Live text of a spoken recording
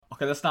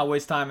Okay, let's not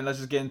waste time and let's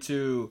just get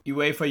into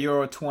UEFA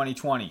Euro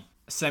 2020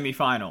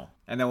 semi-final,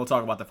 and then we'll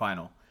talk about the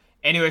final.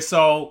 Anyway,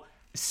 so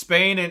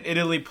Spain and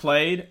Italy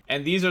played,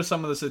 and these are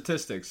some of the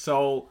statistics.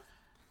 So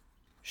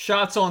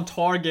shots on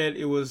target,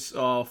 it was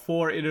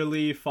 4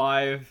 Italy,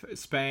 5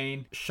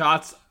 Spain.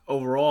 Shots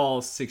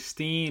overall,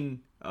 16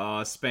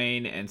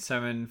 Spain and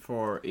 7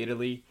 for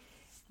Italy.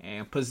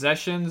 And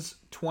possessions,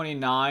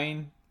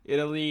 29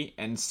 Italy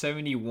and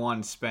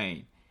 71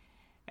 Spain.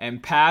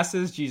 And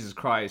passes, Jesus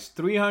Christ,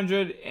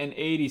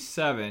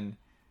 387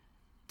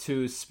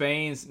 to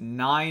Spain's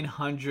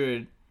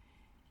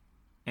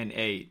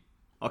 908.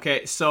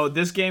 Okay, so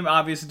this game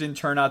obviously didn't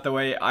turn out the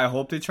way I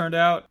hoped it turned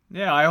out.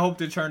 Yeah, I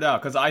hoped it turned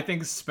out because I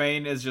think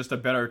Spain is just a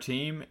better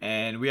team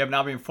and we have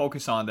not been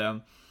focused on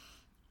them.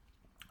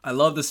 I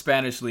love the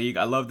Spanish league.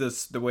 I love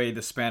the way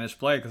the Spanish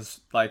play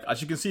because, like,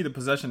 as you can see, the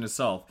possession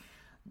itself,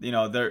 you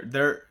know,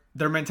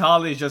 their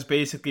mentality is just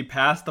basically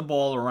pass the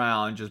ball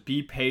around, just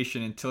be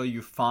patient until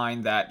you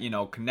find that, you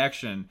know,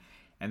 connection,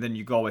 and then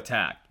you go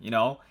attack, you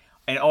know.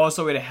 And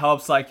also it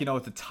helps, like, you know,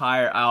 to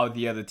tire out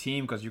the other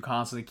team because you're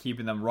constantly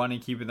keeping them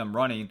running.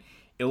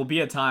 It will be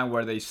a time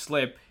where they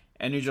slip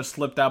and you just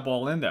slip that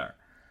ball in there.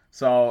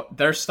 So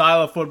their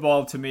style of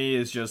football to me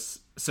is just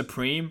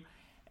supreme.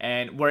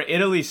 And where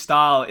Italy's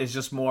style is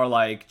just more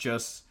like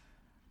just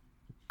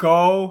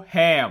go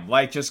ham.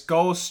 Like just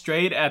go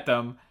straight at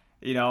them,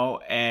 you know,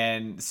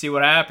 and see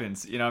what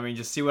happens. You know what I mean?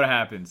 Just see what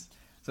happens.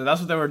 So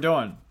that's what they were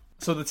doing.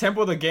 So the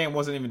tempo of the game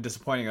wasn't even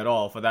disappointing at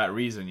all for that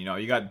reason. You know,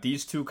 you got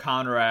these two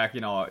counteract,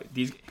 you know,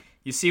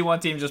 you see one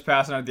team just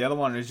passing out, the other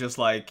one is just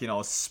like, you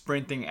know,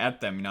 sprinting at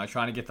them, you know,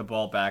 trying to get the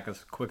ball back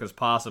as quick as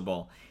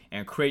possible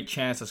and create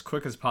chance as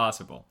quick as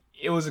possible.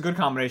 It was a good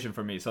combination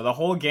for me. So the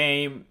whole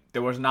game,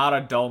 there was not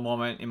a dull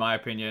moment, in my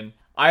opinion.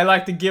 I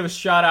like to give a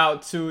shout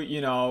out to, you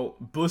know,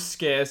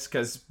 Busquets,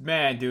 because,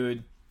 man,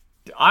 dude,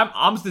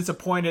 I'm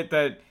disappointed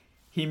that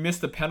he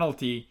missed the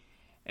penalty,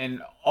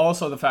 and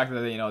also the fact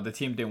that, you know, the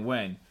team didn't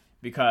win.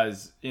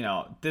 Because, you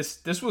know,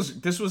 this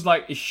was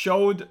like, it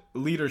showed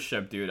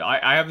leadership, dude.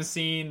 I haven't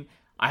seen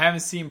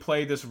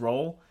play this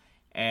role,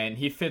 and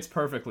he fits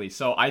perfectly.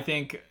 So I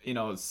think, you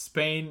know,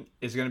 Spain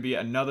is going to be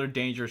another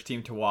dangerous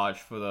team to watch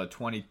for the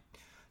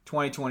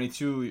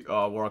 2022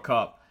 World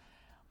Cup.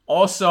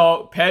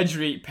 Also,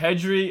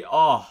 Pedri,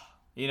 oh,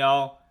 you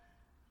know,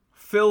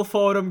 Phil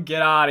Foden,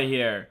 get out of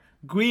here.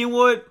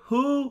 Greenwood,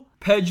 who?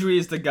 Pedri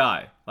is the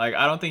guy. Like,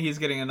 I don't think he's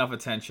getting enough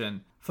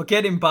attention.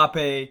 Forget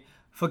Mbappe.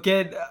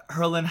 Forget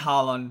Erling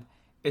Haaland.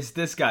 It's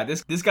this guy.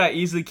 This guy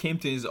easily came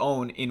to his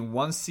own in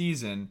one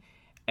season,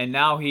 and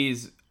now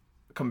he's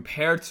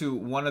compared to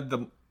one of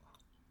the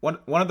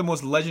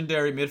most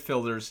legendary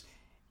midfielders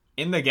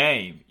in the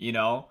game, you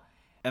know?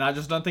 And I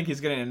just don't think he's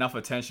getting enough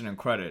attention and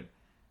credit,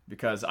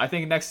 because I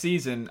think next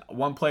season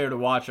one player to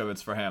watch of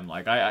it's for him.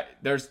 Like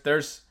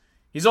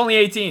he's only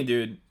 18,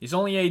 dude. He's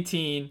only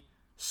 18.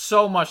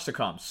 So much to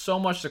come. So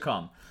him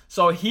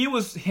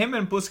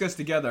and Busquets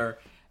together,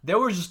 they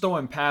were just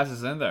throwing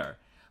passes in there.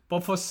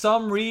 But for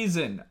some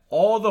reason,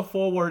 all the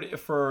forward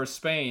for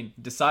Spain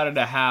decided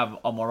to have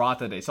a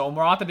Morata day. So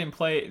Morata didn't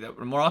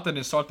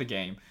start the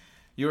game.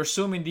 You're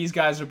assuming these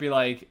guys would be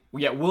like,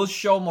 yeah, we'll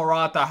show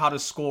Morata how to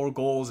score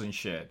goals and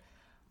shit.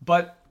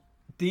 But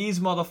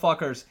these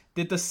motherfuckers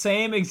did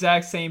the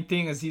exact same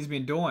thing as he's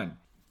been doing.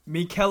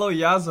 Mikel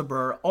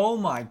Oyarzabal, oh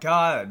my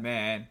god,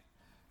 man.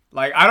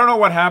 Like, I don't know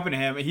what happened to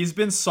him. He's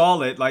been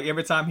solid. Like,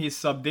 every time he's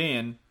subbed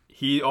in,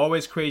 he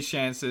always creates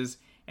chances.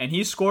 And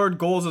he scored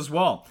goals as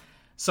well.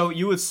 So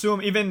you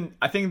assume, even,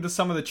 I think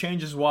some of the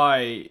changes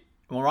why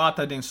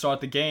Morata didn't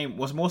start the game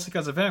was mostly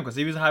because of him, because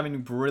he was having a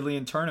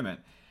brilliant tournament.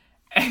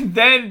 And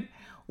then,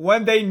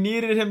 when they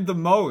needed him the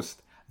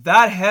most,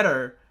 that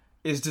header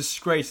is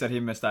disgrace that he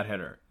missed that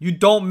header. You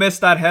don't miss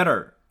that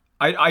header.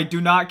 I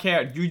do not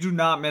care. You do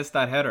not miss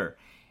that header.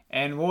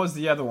 And what was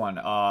the other one?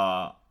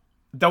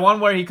 The one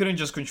where he couldn't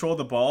just control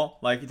the ball.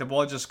 Like, the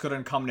ball just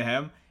couldn't come to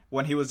him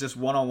when he was just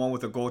one-on-one with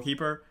the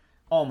goalkeeper.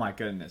 Oh my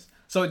goodness.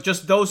 So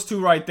just those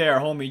two right there,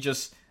 homie,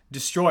 just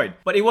destroyed.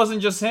 But it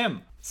wasn't just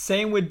him.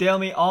 Same with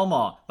Dani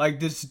Alma. Like,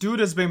 this dude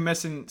has been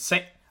missing.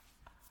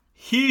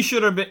 He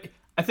should have been.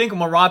 I think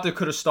Morata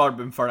could have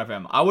started in front of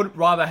him. I would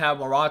rather have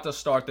Morata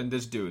start than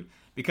this dude,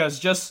 because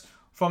just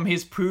from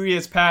his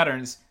previous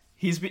patterns,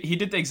 he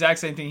did the exact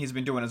same thing he's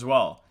been doing as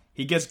well.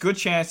 He gets good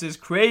chances,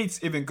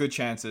 creates even good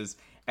chances,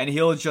 and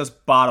he'll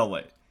just bottle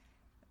it.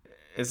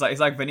 It's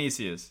like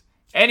Vinicius.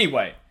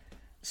 Anyway.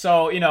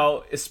 So, you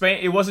know, Spain,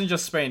 it wasn't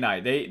just Spain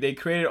night. They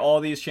created all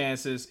these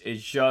chances. It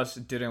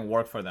just didn't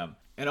work for them.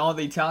 And on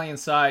the Italian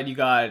side, you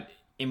got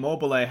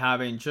Immobile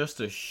having just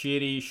a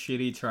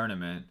shitty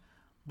tournament.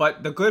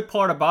 But the good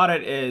part about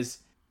it is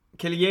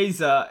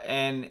Chiesa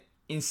and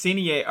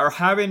Insigne are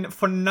having a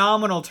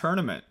phenomenal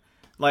tournament.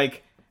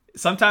 Like,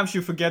 sometimes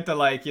you forget that,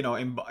 like, you know,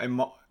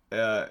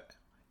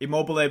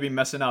 Immobile be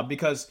messing up,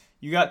 because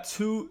you got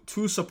two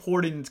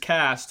supporting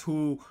cast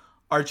who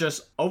are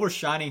just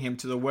overshining him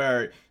to the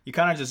where you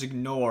kind of just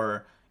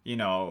ignore, you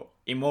know,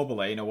 Immobile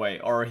in a way,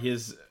 or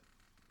his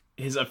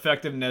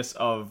effectiveness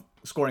of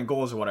scoring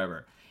goals or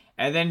whatever.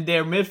 And then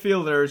their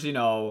midfielders,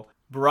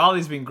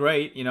 Barali's been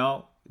great.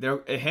 They're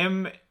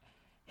him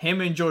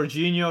and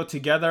Jorginho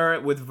together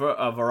with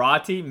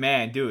Verratti.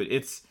 Man, dude,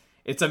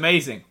 it's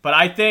amazing. But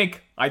I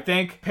think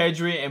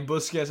Pedri and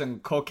Busquets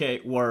and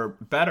Koke were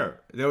better.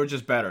 They were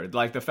just better.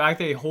 Like the fact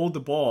they hold the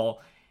ball.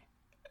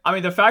 I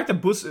mean, the fact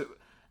that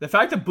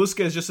Busquets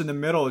is just in the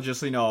middle,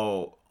 just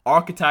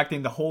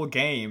architecting the whole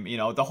game.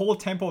 The whole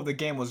tempo of the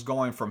game was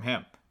going from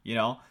him.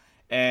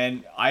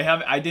 And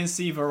I didn't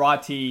see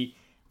Verratti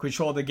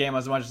control the game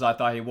as much as I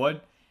thought he would.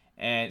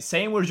 And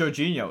same with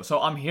Jorginho. So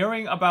I'm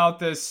hearing about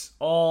this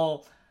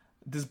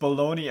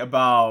baloney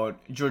about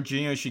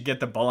Jorginho should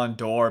get the Ballon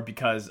d'Or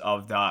because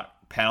of that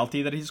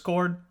penalty that he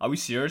scored. Are we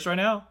serious right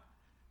now?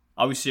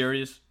 Are we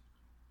serious?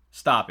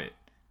 Stop it.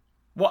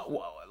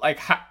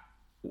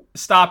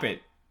 Stop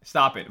it.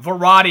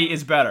 Verratti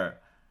is better.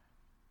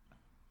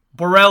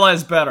 Barella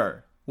is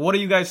better. What are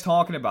you guys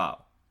talking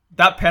about?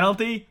 That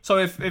penalty? So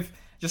if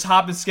just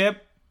hop and skip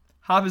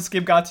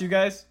got to you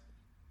guys?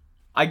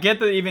 I get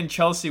that even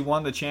Chelsea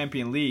won the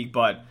Champions League,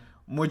 but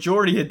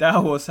majority of that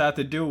had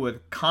to do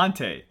with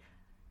Conte.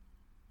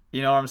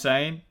 You know what I'm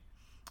saying?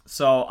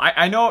 So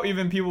I know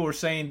even people were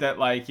saying that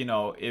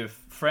if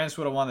France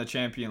would have won the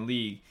Champions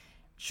League,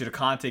 should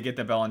Conte get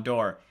the Ballon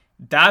d'Or?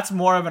 That's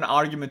more of an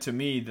argument to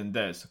me than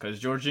this,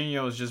 because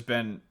Jorginho's just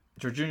been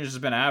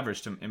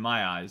average in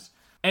my eyes.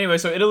 Anyway,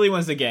 so Italy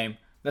wins the game.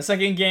 The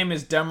second game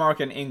is Denmark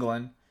and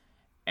England,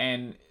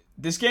 and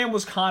this game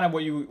was kind of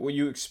what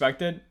you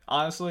expected,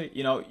 honestly.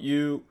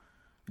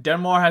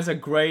 Denmark has a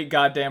great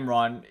goddamn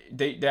run.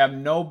 They have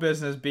no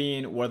business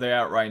being where they're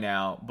at right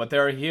now, but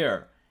they're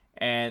here.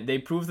 And they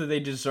proved that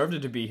they deserved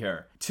it to be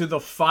here. To the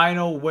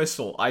final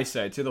whistle, I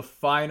said. To the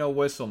final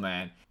whistle,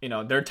 man.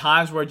 There are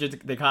times where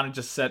they kind of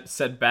just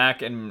set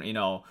back and,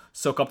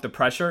 soak up the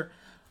pressure.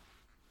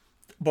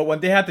 But when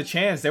they had the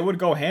chance, they would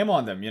go ham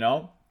on them,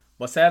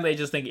 But sadly, I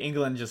just think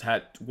England just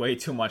had way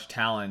too much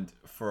talent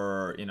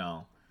for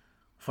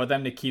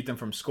them to keep them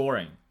from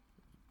scoring.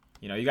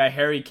 You got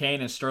Harry Kane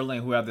and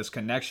Sterling who have this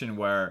connection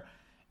where,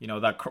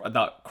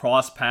 that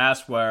cross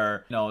pass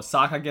where,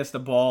 Saka gets the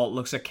ball,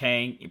 looks at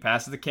Kane, he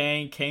passes to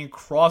Kane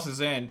crosses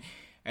in,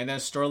 and then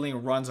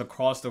Sterling runs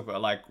across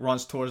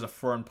runs towards the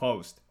front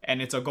post,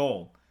 and it's a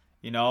goal.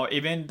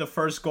 Even the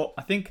first goal,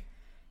 I think,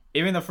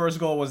 even the first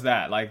goal was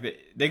that.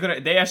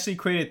 They actually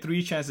created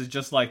 3 chances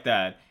just like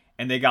that,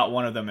 and they got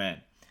one of them in.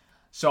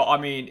 So, I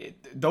mean,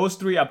 those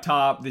 3 up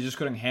top, they just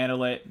couldn't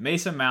handle it.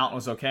 Mason Mount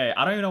was okay.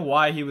 I don't even know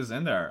why he was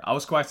in there. I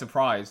was quite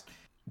surprised.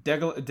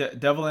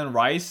 Declan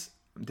Rice,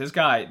 this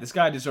guy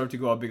deserved to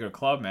go to a bigger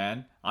club,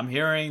 man. I'm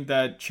hearing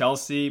that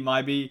Chelsea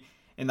might be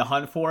in the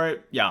hunt for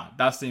it. Yeah,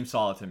 that seems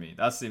solid to me.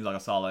 That seems like a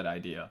solid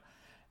idea.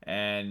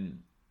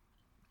 And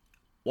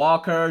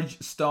Walker,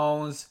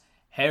 Stones,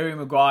 Harry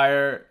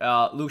Maguire,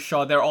 Luke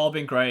Shaw, they're all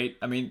been great.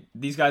 I mean,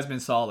 these guys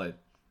been solid.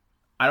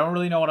 I don't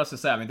really know what else to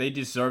say. I mean, they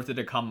deserved it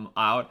to come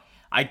out.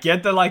 I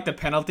get the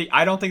penalty.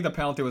 I don't think the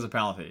penalty was a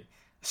penalty.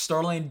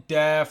 Sterling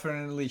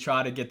definitely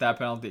tried to get that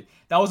penalty.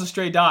 That was a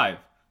straight dive.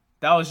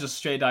 That was just a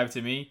straight dive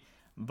to me.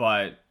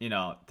 But,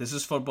 this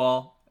is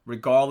football.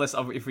 Regardless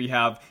of if we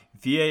have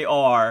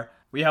VAR,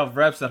 we have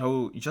reps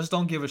who just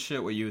don't give a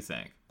shit what you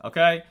think.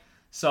 Okay?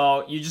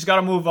 So, you just got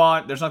to move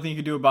on. There's nothing you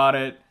can do about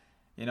it.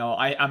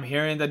 I'm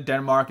hearing that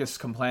Denmark is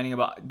complaining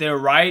about... They're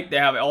right. They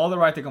have all the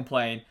right to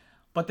complain.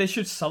 But they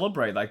should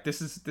celebrate.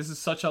 This is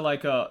such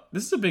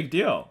this is a big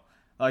deal.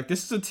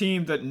 This is a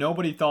team that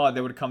nobody thought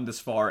they would come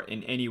this far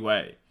in any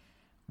way.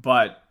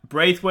 But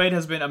Braithwaite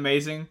has been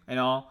amazing,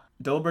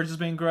 Dilbert has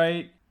been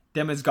great.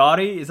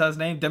 Demesgari, is that his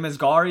name?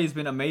 Demesgari has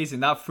been amazing.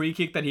 That free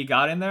kick that he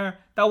got in there,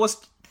 that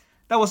was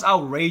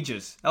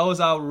outrageous. That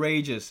was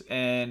outrageous.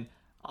 And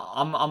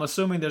I'm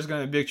assuming there's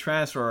going to be a big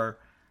transfer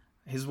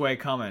his way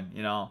coming,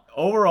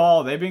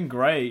 Overall, they've been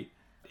great.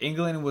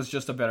 England was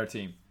just a better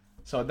team.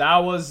 So that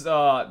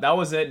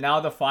was it.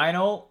 Now the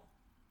final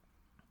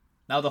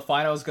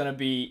is going to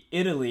be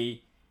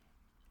Italy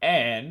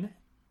and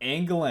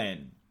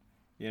England.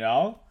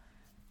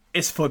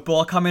 Is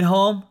football coming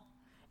home?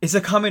 Is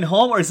it coming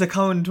home or is it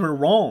coming to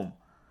Rome?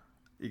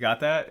 You got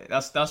that?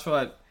 That's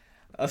what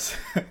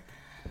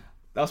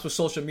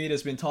social media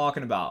has been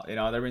talking about. They've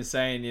been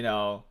saying, there's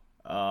a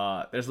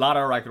lot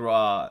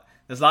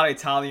of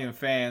Italian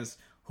fans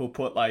who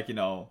put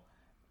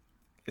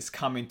it's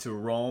coming to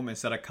Rome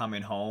instead of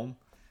coming home.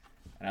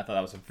 And I thought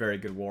that was a very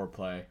good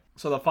wordplay.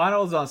 So the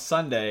final is on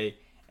Sunday.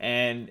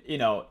 And,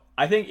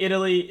 I think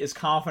Italy is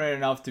confident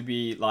enough to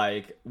be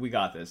we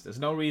got this. There's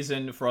no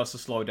reason for us to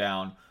slow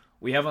down.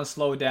 We haven't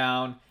slowed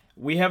down.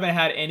 We haven't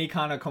had any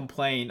kind of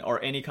complaint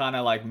or any kind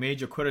of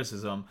major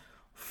criticism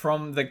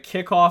from the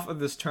kickoff of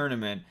this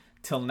tournament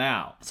till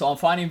now. So I'm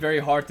finding it very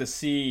hard to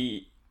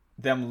see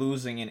them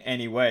losing in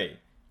any way.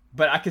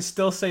 But I can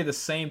still say the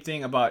same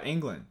thing about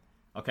England.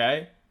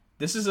 Okay?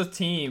 This is a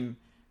team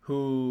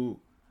who,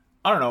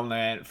 I don't know,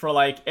 man, for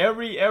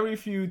every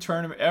few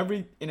tournament,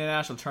 every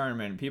international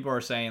tournament, people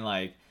are saying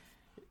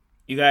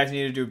you guys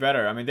need to do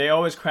better. I mean, they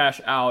always crash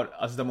out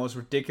as the most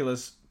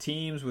ridiculous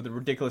teams with a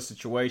ridiculous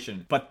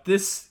situation. But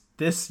this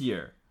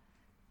year,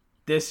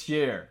 This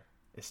year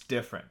is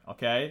different,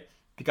 okay?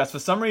 Because for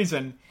some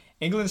reason,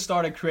 England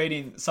started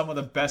creating some of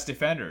the best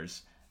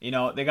defenders. They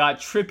got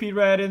Trippie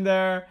Redd in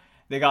there.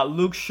 They got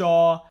Luke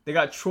Shaw. They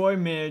got Troy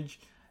Midge.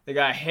 They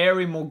got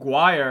Harry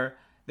Maguire.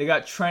 They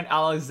got Trent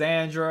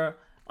Alexander.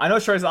 I know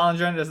Trent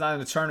Alexander is not in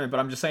the tournament, but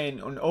I'm just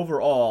saying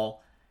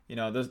overall,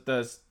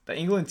 the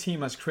England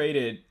team has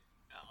created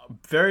a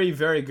very,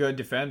 very good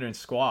defending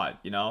squad.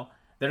 They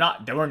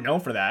weren't known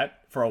for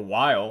that for a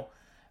while,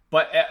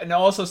 but and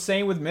also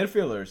same with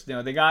midfielders.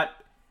 They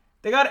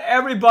got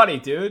everybody,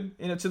 dude.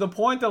 To the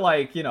point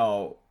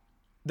that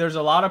there's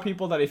a lot of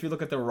people that if you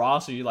look at the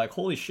roster, you're like,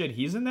 holy shit,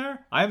 he's in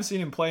there? I haven't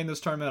seen him play in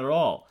this tournament at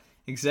all.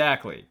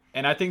 Exactly.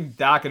 And I think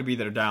that could be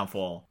their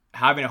downfall.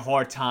 Having a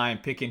hard time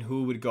picking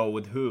who would go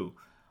with who.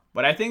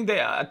 But I think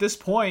at this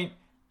point,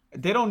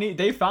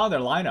 they found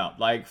their lineup.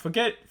 Like,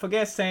 forget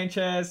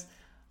Sanchez.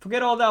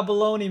 Forget all that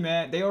baloney,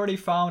 man. They already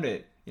found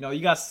it.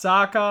 You got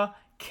Saka,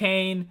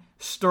 Kane,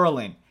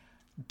 Sterling.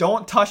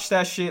 Don't touch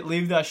that shit.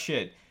 Leave that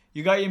shit.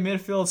 You got your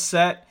midfield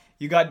set.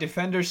 You got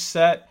defenders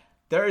set.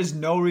 There is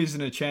no reason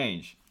to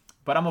change.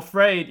 But I'm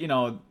afraid,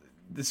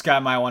 this guy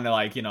might want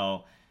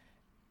to,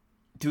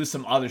 do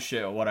some other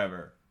shit or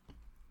whatever.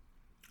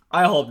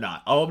 I hope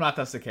not. I hope not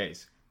that's the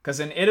case. Because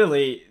in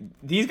Italy,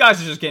 these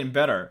guys are just getting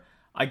better.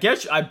 I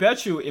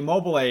bet you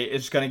Immobile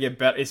is going to get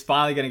better. Is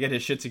finally going to get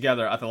his shit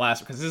together at the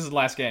last, because this is the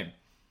last game.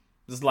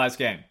 This is the last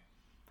game.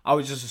 I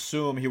would just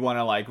assume he want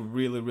to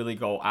really, really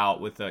go out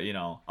with at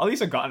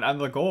least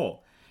another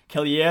goal.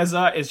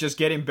 Chiesa is just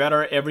getting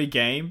better every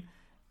game.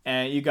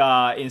 And you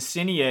got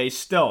Insigne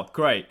still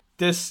great.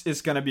 This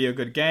is going to be a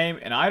good game.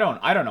 And I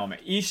don't know, man.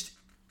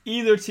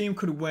 Either team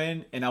could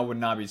win, and I would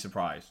not be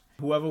surprised.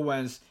 Whoever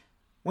wins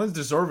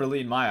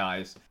deservedly in my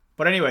eyes.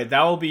 But anyway,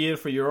 that will be it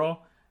for Euro.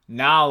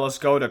 Now let's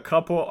go to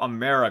Copa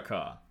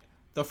America.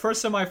 The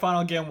first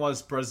semifinal game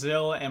was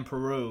Brazil and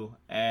Peru.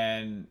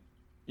 And,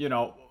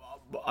 the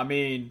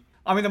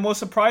most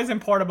surprising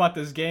part about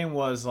this game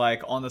was,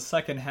 on the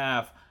second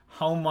half,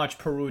 how much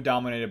Peru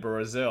dominated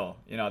Brazil.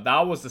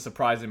 That was the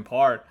surprising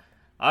part.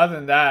 Other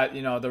than that,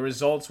 the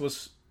results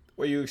was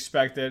what you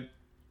expected.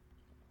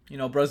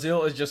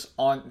 Brazil is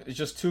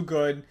just too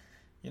good.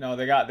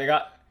 They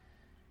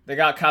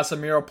got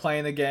Casemiro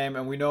playing the game,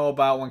 and we know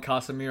about when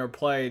Casemiro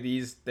play,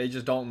 they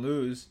just don't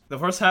lose. The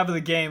first half of the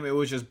game, it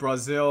was just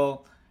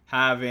Brazil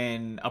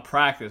having a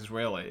practice,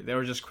 really. They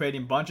were just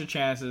creating a bunch of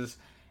chances.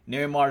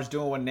 Neymar's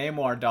doing what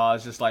Neymar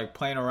does, just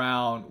playing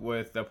around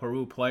with the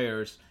Peru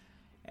players.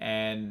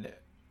 And,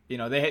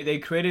 they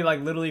created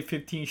literally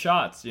 15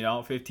 shots,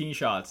 15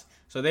 shots.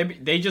 So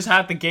they just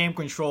had the game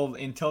controlled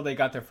until they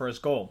got their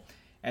first goal.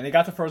 And they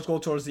got the first goal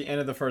towards the end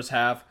of the first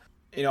half.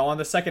 On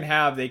the second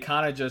half, they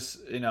kind of just,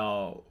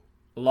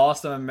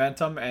 lost the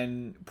momentum,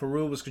 and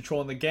Peru was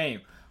controlling the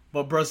game.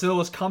 But Brazil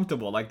was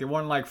comfortable. They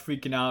weren't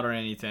freaking out or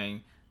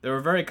anything. They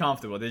were very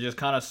comfortable. They just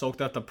kind of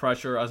soaked up the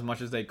pressure as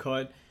much as they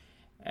could.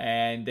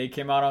 And they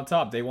came out on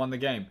top. They won the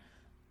game.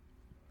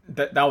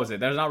 That was it.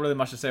 There's not really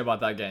much to say about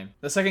that game.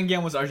 The second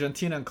game was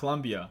Argentina and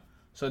Colombia.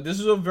 So this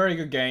was a very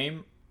good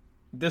game.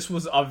 This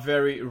was a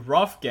very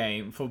rough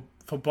game for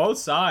both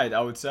sides, I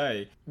would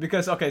say.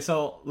 Because, okay,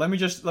 so let me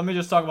just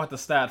talk about the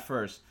stat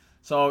first.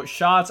 So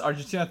shots,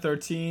 Argentina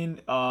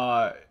 13,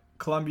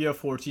 Colombia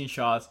 14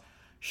 shots.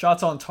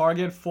 Shots on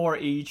target, 4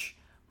 each.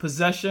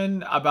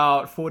 Possession,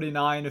 about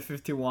 49 to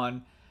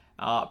 51.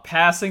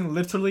 Passing,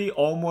 literally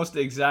almost the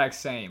exact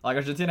same.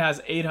 Argentina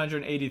has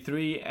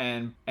 883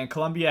 and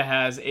Colombia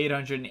has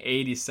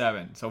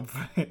 887. So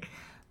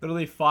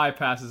literally 5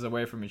 passes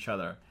away from each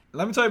other.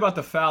 Let me tell you about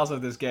the fouls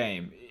of this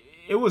game.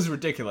 It was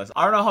ridiculous.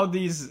 I don't know how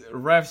these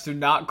refs do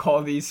not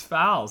call these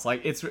fouls.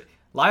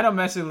 Lionel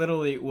Messi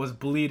literally was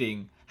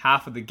bleeding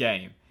half of the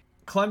game.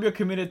 Colombia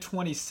committed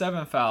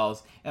 27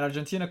 fouls and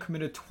Argentina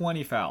committed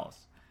 20 fouls.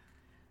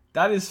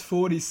 That is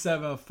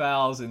 47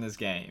 fouls in this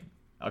game.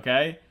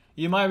 Okay?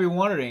 You might be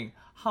wondering,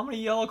 how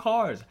many yellow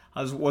cards?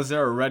 Was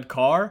there a red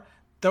card?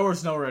 There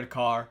was no red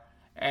card.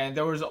 And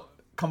there was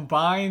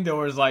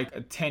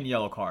 10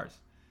 yellow cards.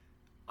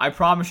 I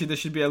promise you there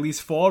should be at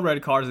least 4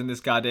 red cards in this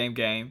goddamn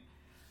game.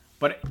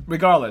 But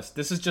regardless,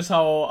 this is just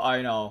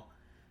how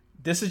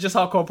this is just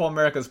how Copa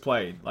America is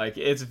played.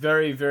 It's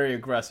very, very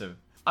aggressive.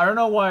 I don't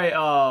know why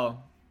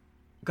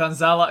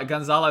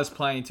Gonzala is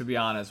playing, to be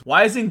honest.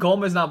 Why isn't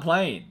Gomez not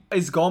playing?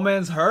 Is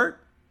Gomez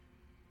hurt?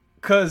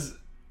 Because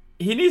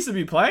he needs to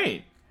be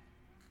playing.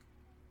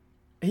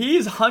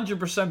 He's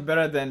 100%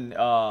 better than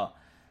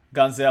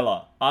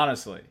Gonzala,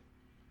 honestly.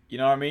 You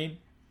know what I mean?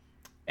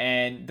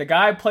 And the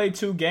guy played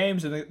 2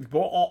 games, and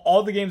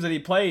all the games that he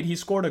played, he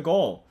scored a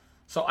goal.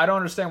 So I don't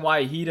understand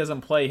why he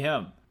doesn't play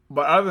him.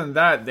 But other than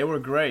that, they were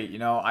great.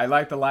 I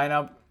like the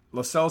lineup.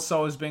 Lo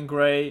Celso has been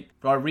great.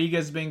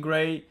 Rodriguez has been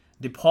great.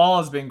 DePaul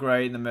has been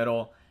great in the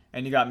middle.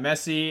 And you got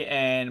Messi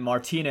and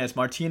Martinez.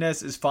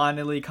 Martinez is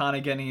finally kind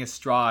of getting his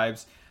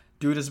strides.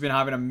 Dude has been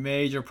having a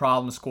major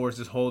problem scores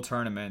this whole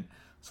tournament.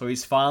 So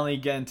he's finally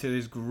getting to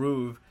his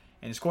groove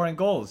and scoring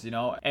goals,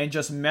 And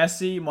just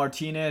Messi,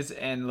 Martinez,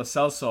 and Lo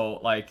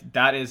Celso,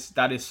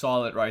 that is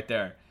solid right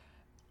there.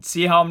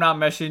 See how I'm not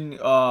mentioning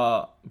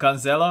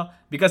Gonzalo?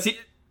 Because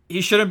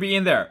he shouldn't be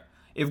in there.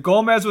 If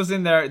Gomez was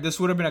in there, this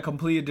would have been a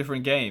completely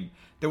different game.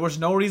 There was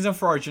no reason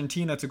for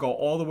Argentina to go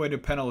all the way to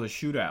penalty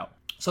shootout.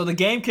 So the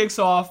game kicks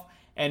off,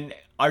 and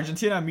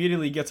Argentina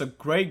immediately gets a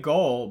great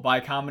goal by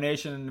a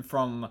combination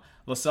from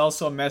Lo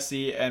Celso,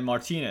 Messi, and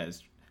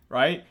Martinez,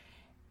 right?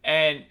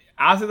 And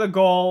after the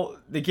goal,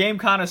 the game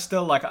kind of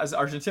still, like, as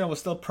Argentina was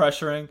still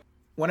pressuring.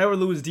 Whenever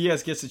Luis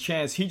Diaz gets a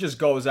chance, he just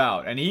goes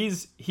out, and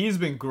he's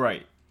been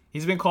great.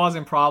 He's been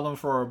causing problems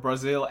for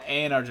Brazil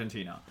and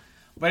Argentina.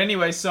 But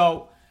anyway,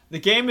 so the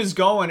game is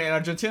going, and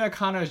Argentina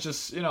kind of is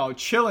just,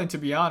 chilling, to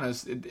be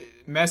honest.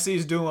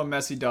 Messi's doing what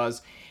Messi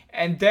does.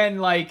 And then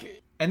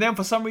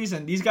for some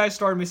reason, these guys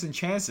started missing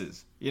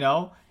chances,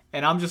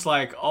 And I'm just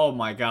like, oh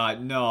my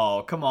God,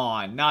 no, come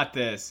on, not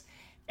this.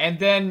 And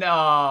then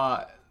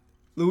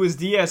Luis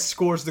Diaz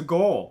scores the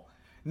goal.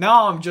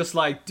 Now I'm just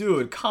like,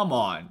 dude, come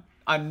on.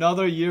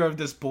 Another year of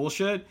this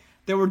bullshit?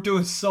 They were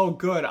doing so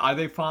good. Are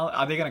they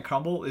gonna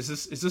crumble? Is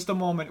this the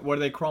moment where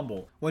they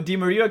crumble? When Di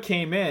Maria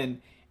came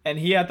in and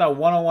he had that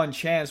one-on-one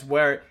chance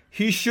where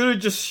he should have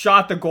just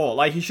shot the goal.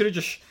 Like he should have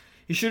just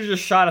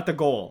shot at the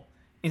goal.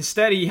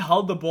 Instead, he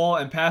held the ball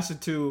and passed it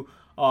to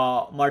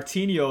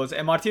Marquinhos,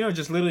 and Marquinhos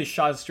just literally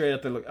shot straight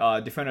at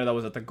the defender that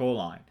was at the goal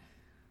line.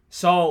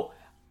 So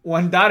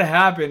when that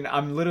happened,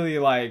 I'm literally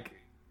like,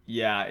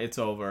 yeah, it's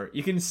over.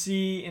 You can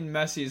see in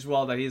Messi as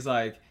well that he's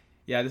like,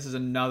 yeah, this is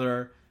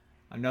another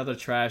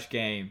trash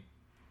game,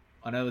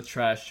 another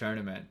trash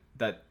tournament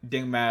that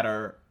didn't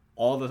matter.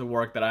 All the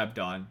work that I've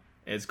done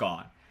is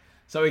gone.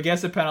 So he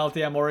gets the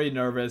penalty. I'm already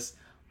nervous.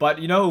 But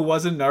you know who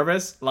wasn't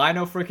nervous?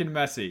 Lionel freaking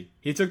Messi.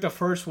 He took the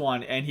first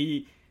one, and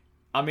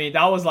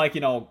that was like,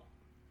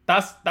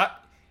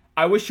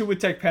 I wish he would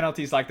take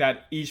penalties like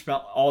that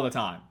all the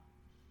time.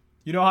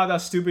 You know how that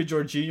stupid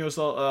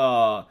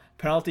Jorginho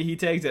penalty he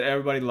takes that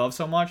everybody loves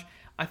so much?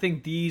 I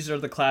think these are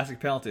the classic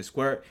penalties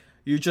where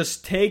you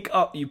just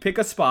you pick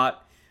a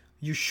spot,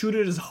 you shoot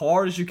it as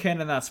hard as you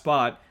can in that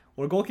spot,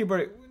 or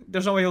goalkeeper,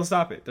 there's no way he'll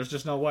stop it. There's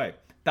just no way.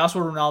 That's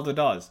what Ronaldo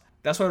does.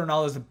 That's why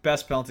Ronaldo is the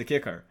best penalty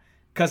kicker.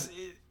 Because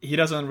he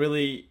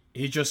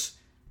just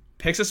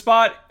picks a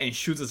spot and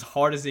shoots as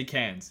hard as he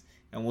can.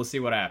 And we'll see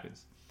what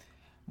happens.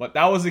 But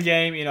that was the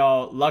game.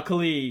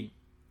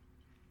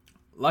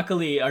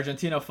 Luckily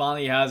Argentina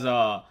finally has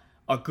a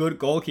good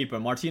goalkeeper.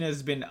 Martinez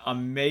has been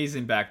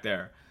amazing back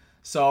there.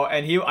 So,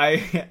 and he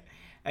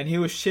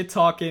was shit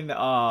talking,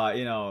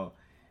 Yamini,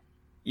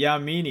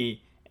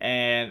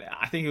 and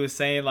I think he was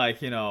saying like,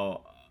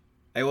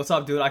 hey, what's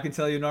up, dude? I can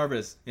tell you're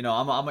nervous.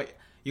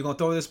 You gonna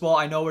throw this ball?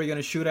 I know where you're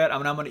gonna shoot at.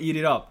 I'm gonna eat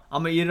it up.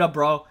 I'm gonna eat it up,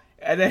 bro.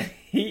 And then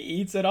he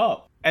eats it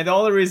up. And the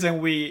only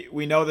reason we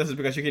know this is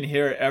because you can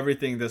hear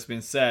everything that's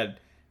been said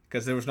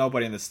because there was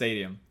nobody in the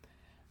stadium.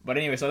 But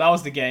anyway, so that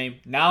was the game.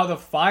 Now the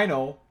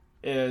final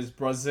is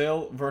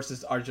Brazil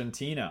versus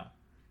Argentina.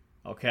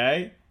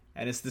 Okay?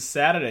 And it's this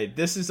Saturday.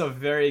 This is a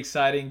very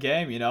exciting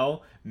game,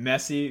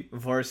 Messi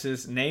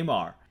versus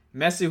Neymar.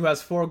 Messi, who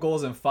has 4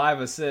 goals and 5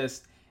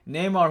 assists.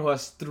 Neymar, who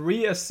has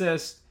 3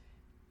 assists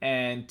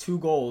and 2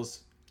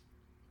 goals.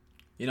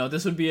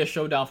 This would be a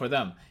showdown for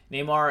them.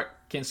 Neymar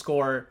can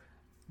score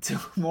 2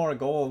 more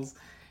goals,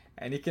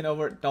 and he can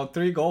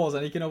 3 goals,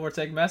 and he can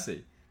overtake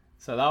Messi.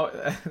 So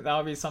that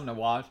would be something to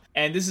watch.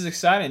 And this is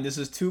exciting. This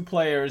is 2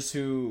 players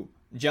who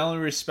generally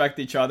respect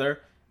each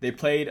other. They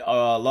played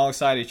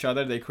alongside each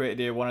other. They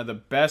created one of the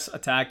best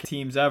attack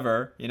teams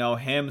ever.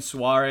 Him,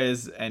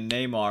 Suarez, and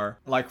Neymar.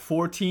 Like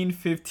 14,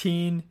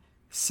 15,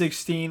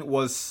 16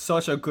 was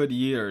such a good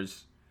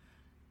years.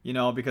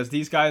 Because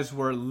these guys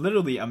were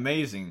literally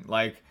amazing.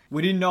 Like,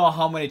 we didn't know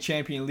how many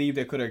Champions League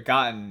they could have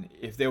gotten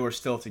if they were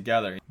still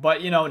together.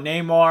 But,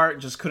 Neymar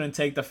just couldn't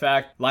take the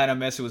fact Lionel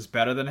Messi was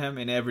better than him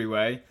in every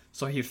way.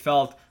 So he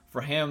felt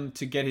for him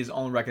to get his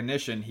own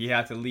recognition, he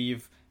had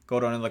to go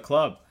to another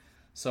club.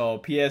 So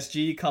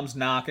PSG comes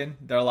knocking.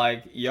 They're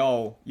like,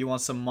 yo, you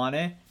want some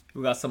money?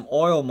 We got some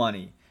oil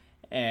money.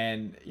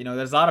 And,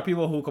 there's a lot of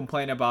people who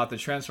complain about the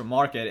transfer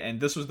market. And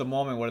this was the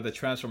moment where the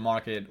transfer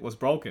market was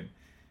broken.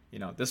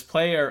 This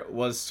player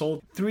was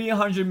sold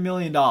 $300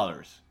 million.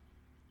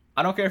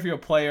 I don't care if you're a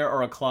player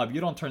or a club.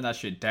 You don't turn that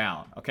shit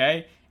down,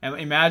 okay? And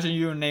imagine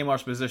you're in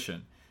Neymar's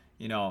position.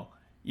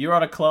 You're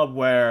at a club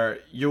where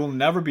you'll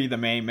never be the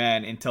main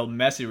man until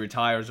Messi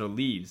retires or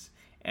leaves.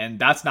 And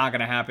that's not going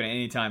to happen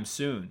anytime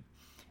soon.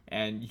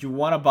 And you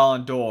want a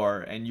Ballon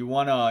d'Or, and you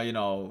want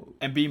to,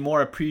 and be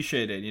more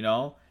appreciated,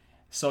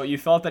 So you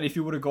felt that if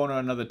you would have gone to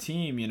another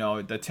team,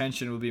 the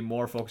attention would be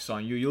more focused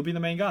on you. You'll be the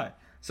main guy.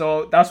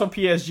 So that's what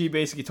PSG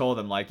basically told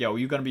them. Like, yo,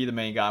 you're going to be the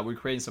main guy. We're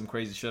creating some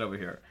crazy shit over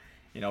here.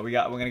 We're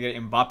going to get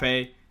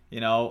Mbappe.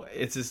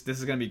 This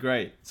is going to be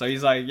great. So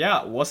he's like,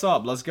 yeah, what's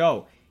up? Let's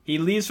go. He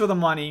leaves for the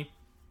money.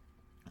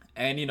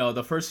 And,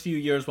 the first few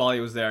years while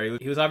he was there,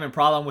 he was having a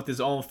problem with his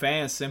own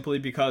fans simply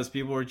because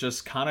people were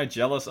just kind of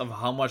jealous of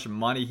how much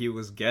money he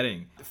was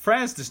getting.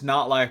 France does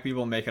not like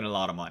people making a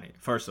lot of money,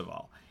 first of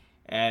all.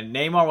 And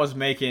Neymar was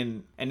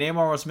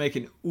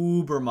making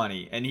uber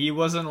money. And he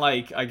wasn't,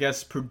 like, I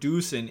guess,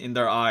 producing in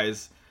their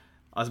eyes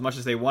as much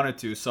as they wanted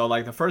to. So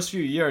like the first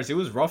few years, it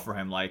was rough for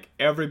him. Like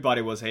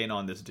everybody was hating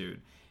on this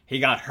dude. He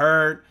got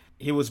hurt.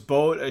 He was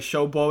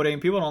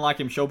showboating. People don't like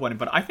him showboating,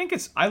 but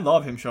I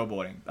love him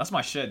showboating. That's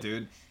my shit,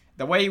 dude.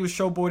 The way he was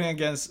showboating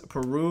against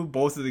Peru,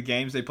 both of the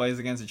games they played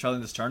against each other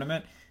in this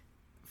tournament,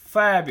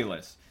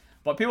 fabulous.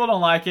 But people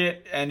don't like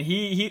it, and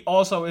he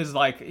also is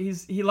like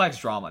he likes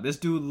drama. This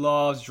dude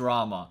loves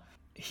drama.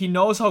 He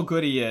knows how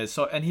good he is,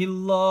 and he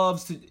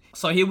loves to.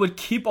 So he would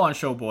keep on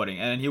showboating,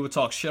 and he would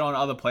talk shit on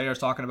other players,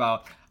 talking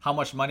about how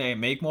much money I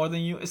make more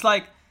than you. It's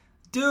like,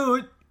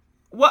 dude,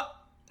 what?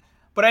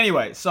 But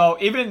anyway, so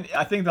even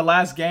I think the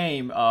last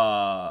game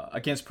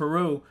against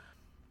Peru,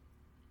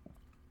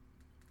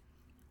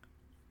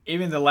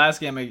 even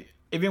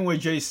when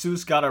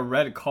Jesus got a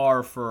red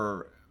card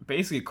for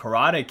basically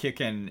karate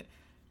kicking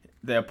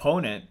the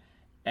opponent,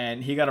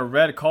 and he got a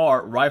red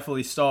card,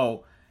 rightfully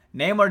so.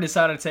 Neymar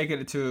decided to take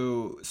it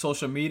to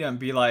social media and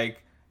be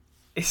like,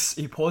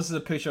 he posted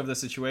a picture of the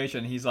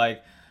situation. He's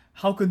like,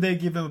 how could they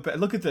give him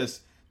look at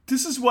this.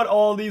 This is what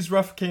all these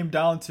refs came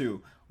down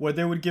to, where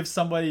they would give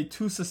somebody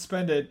 2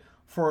 suspended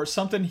for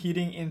something he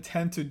didn't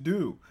intend to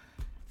do.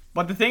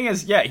 But the thing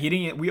is, yeah,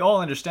 we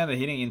all understand that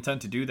he didn't intend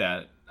to do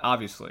that,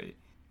 obviously.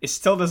 It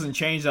still doesn't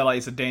change that like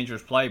it's a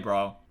dangerous play,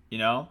 bro, you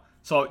know?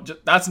 So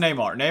that's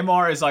Neymar.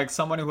 Neymar is like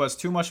someone who has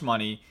too much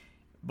money,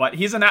 but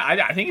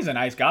I think he's a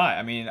nice guy.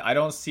 I mean, I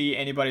don't see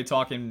his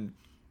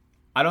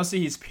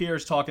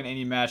peers talking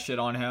any mad shit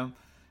on him.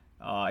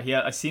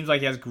 It seems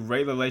like he has a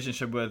great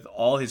relationship with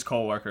all his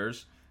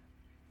coworkers.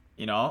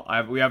 You know,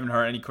 we haven't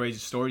heard any crazy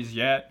stories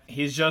yet.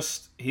 He's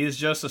just a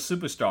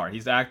superstar.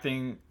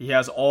 He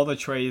has all the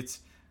traits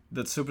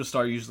that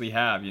superstars usually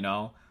have, you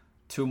know?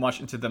 Too much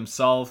into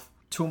themselves,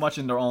 too much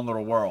in their own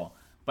little world.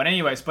 But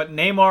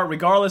Neymar,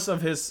 regardless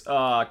of his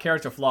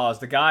character flaws,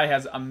 the guy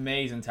has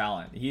amazing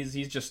talent.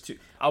 He's just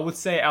I would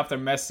say after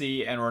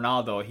Messi and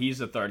Ronaldo, he's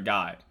the third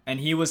guy. And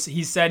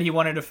he said he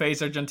wanted to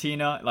face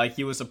Argentina, like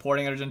he was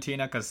supporting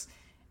Argentina because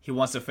he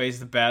wants to face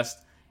the best.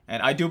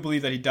 And I do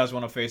believe that he does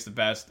want to face the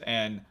best,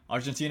 and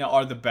Argentina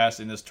are the best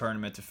in this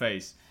tournament to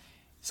face.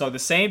 So the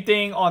same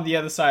thing on the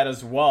other side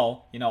as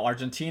well. You know,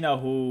 Argentina,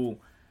 who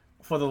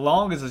for the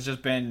longest has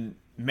just been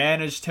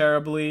managed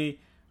terribly,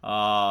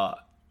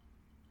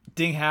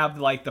 didn't have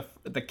like the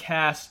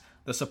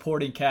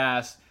supporting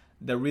cast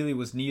that really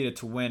was needed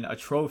to win a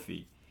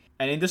trophy.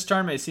 And in this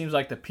tournament, it seems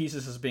like the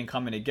pieces has been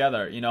coming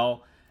together. You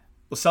know,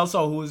 Lo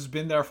Celso, who's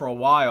been there for a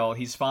while,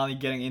 he's finally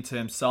getting into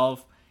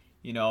himself.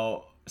 You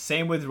know,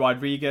 same with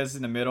Rodriguez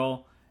in the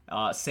middle.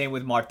 Same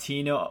with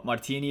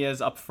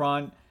Martinez up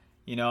front.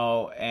 You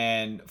know,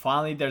 and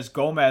finally there's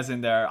Gomez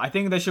in there. I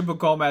think they should put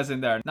Gomez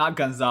in there, not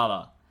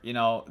Gonzala. You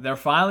know, they're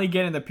finally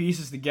getting the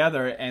pieces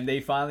together, and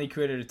they finally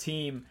created a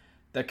team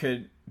that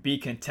could be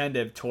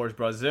contended towards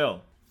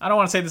Brazil. I don't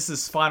want to say this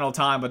is final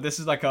time, but this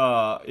is like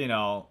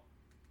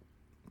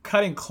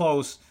cutting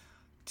close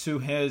to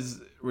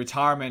his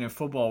retirement in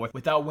football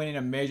without winning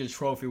a major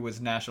trophy with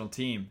his national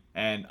team.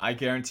 And I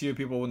guarantee you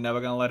people are never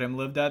going to let him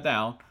live that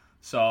down.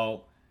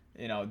 So,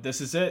 you know,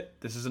 this is it.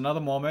 This is another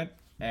moment.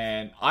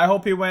 And I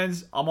hope he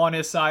wins. I'm on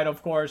his side,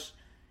 of course.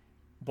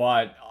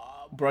 But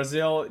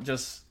Brazil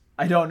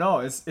I don't know.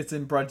 It's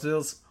in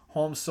Brazil's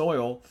home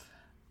soil.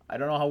 I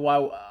don't know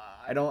why.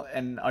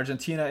 And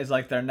Argentina is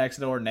like their next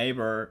door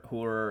neighbor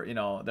who are, you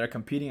know, they're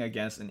competing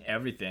against in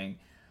everything.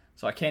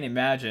 So I can't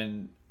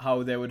imagine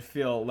how they would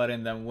feel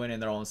letting them win in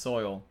their own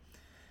soil.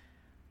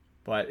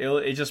 But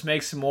it just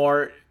makes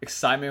more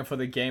excitement for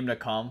the game to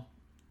come.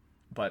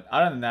 But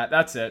other than that,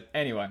 that's it.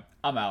 Anyway,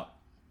 I'm out.